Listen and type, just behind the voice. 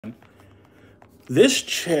This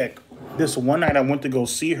chick, this one night I went to go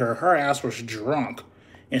see her, her ass was drunk.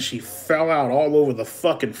 And she fell out all over the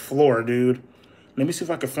fucking floor, dude. Let me see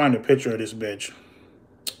if I can find a picture of this bitch.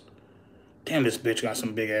 Damn, this bitch got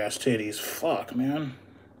some big ass titties. Fuck, man.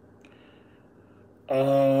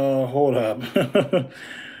 Hold up. Let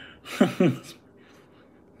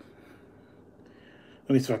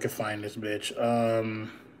me see if I can find this bitch.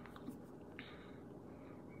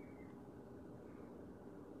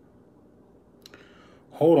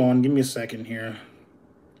 Hold on, give me a second here.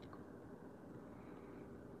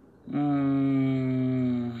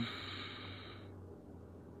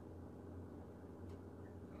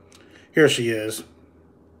 Here she is.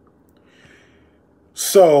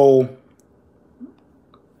 So,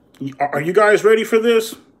 are you guys ready for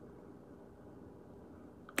this?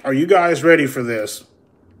 Are you guys ready for this?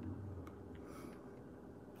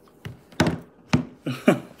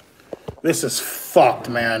 This is fucked,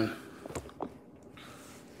 man.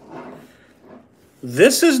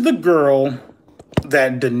 This is the girl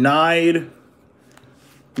that denied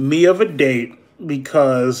me of a date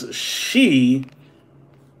because she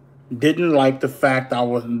didn't like the fact that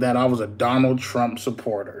I was a Donald Trump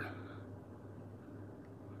supporter.